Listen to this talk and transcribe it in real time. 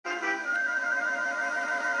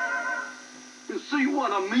really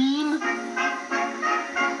what I mean?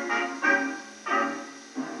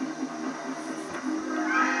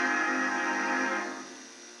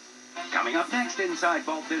 Coming up next inside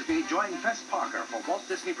Walt Disney, join Fess Parker for Walt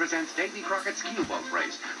Disney Presents Davy Crockett's Q-Boat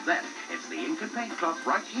Race. Then, it's the Ink and Paint Club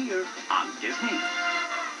right here on Disney.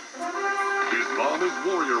 His mom is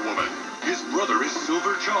Warrior Woman. His brother is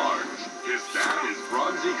Silver Charge. His dad is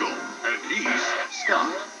Bronze Eagle. And he's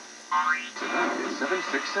Scott. Tonight at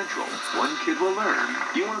 7/6 Central, one kid will learn.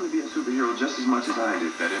 You want to be a superhero just as much as I do.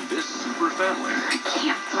 That in this super family, I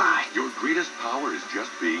can't fly. your greatest power is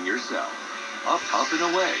just being yourself. Up, up,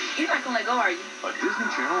 and away. You're not gonna let go, are you? A Disney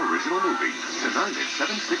Channel original movie. Tonight at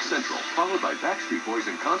 7/6 Central, followed by Backstreet Boys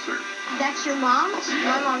in concert. That's your mom?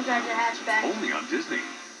 My mom drives a hatchback. Only on Disney.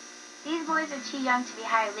 These boys are too young to be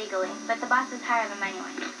hired legally, but the bosses hire them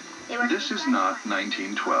anyway. This is not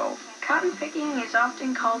 1912. Cotton picking is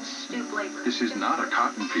often called stoop labor. This is not a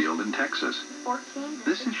cotton field in Texas. 14.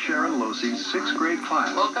 This is Sharon Losey's 6th grade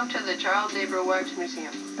class. Welcome to the Child Labor Wax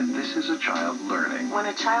Museum. And this is a child learning. When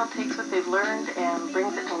a child takes what they've learned and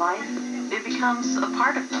brings it to life, it becomes a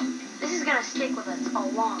part of them. This is gonna stick with us a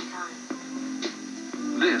long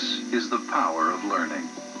time. This is the power of learning.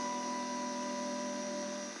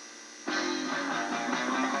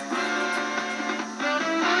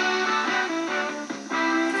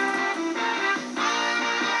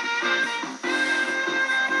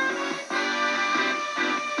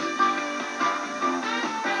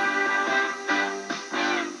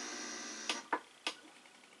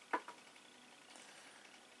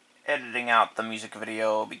 Editing out the music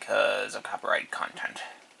video because of copyright content.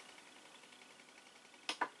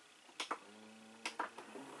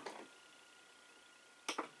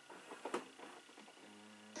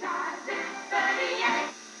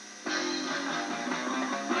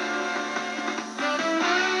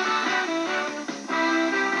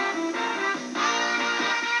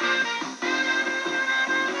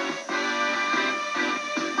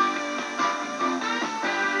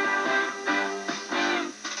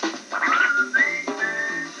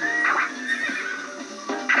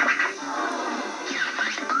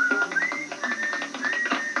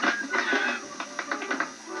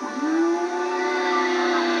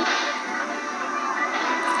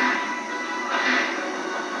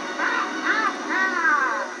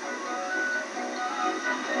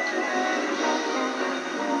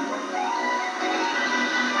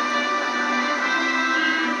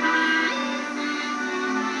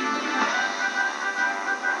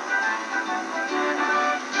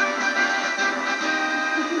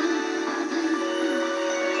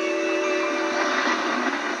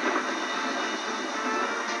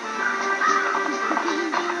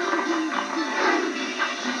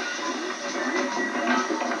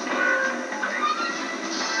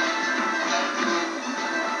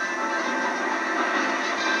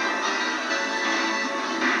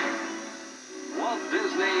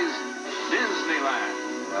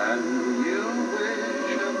 And you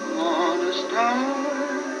wish upon a star,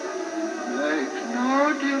 makes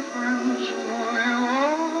no difference who you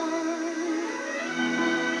are.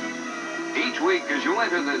 Each week as you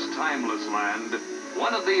enter this timeless land,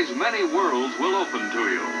 one of these many worlds will open to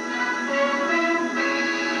you.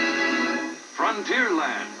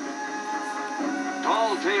 Frontierland.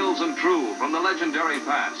 Tall tales and true from the legendary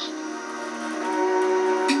past.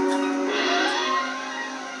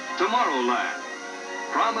 Tomorrowland.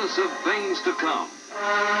 Promise of things to come.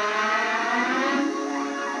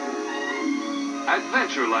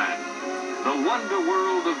 Adventureland, the wonder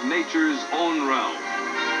world of nature's own realm.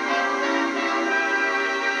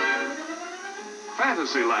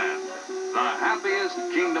 Fantasyland, the happiest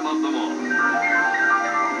kingdom of them all.